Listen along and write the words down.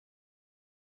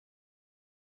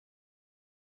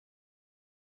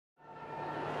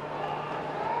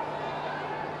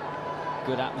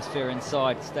good atmosphere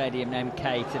inside Stadium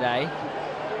MK today.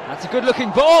 That's a good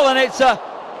looking ball, and it's a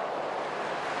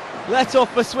let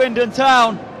off for Swindon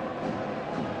Town.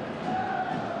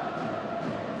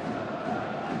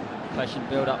 Patient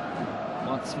build up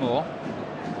once more.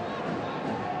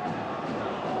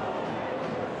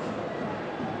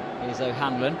 Here's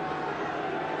O'Hanlon.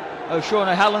 Sean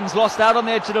O'Hanlon's lost out on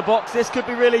the edge of the box. This could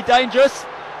be really dangerous.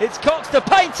 It's Cox to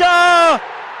Painter!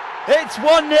 It's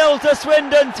 1-0 to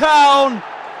Swindon Town.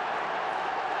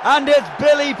 And it's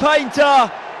Billy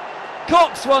Painter.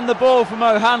 Cox won the ball from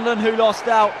O'Hanlon, who lost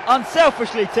out.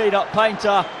 Unselfishly teed up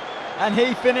Painter, and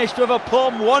he finished with a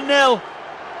plum 1-0.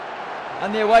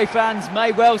 And the away fans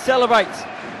may well celebrate.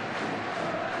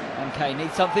 MK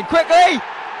needs something quickly,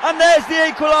 and there's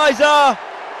the equaliser.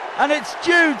 And it's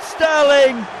Jude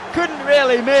Sterling. Couldn't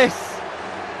really miss.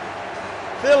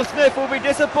 Phil Smith will be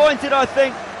disappointed, I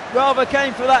think. Rather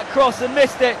came for that cross and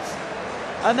missed it.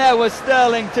 And there was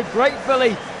Sterling to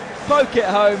gratefully poke it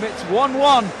home. It's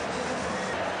 1-1.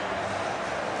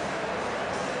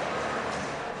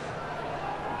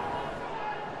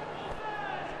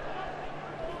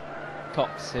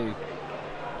 Cox, who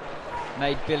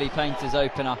made Billy Painter's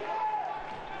opener.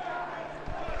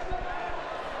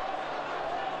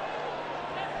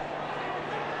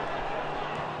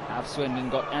 Have Swindon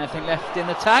got anything left in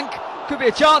the tank? Could be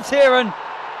a chance here, and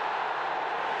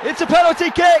it's a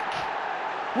penalty kick.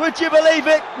 Would you believe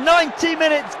it? 90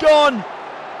 minutes gone,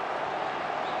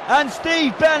 and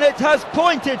Steve Bennett has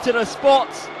pointed to the spot.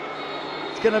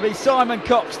 It's going to be Simon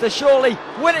Cox to surely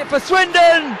win it for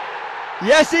Swindon.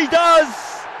 Yes, he does.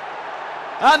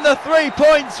 And the 3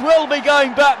 points will be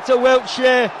going back to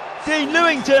Wiltshire. Dean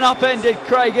Lewington upended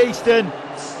Craig Easton,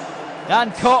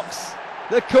 and Cox,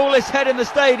 the coolest head in the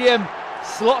stadium,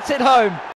 slots it home.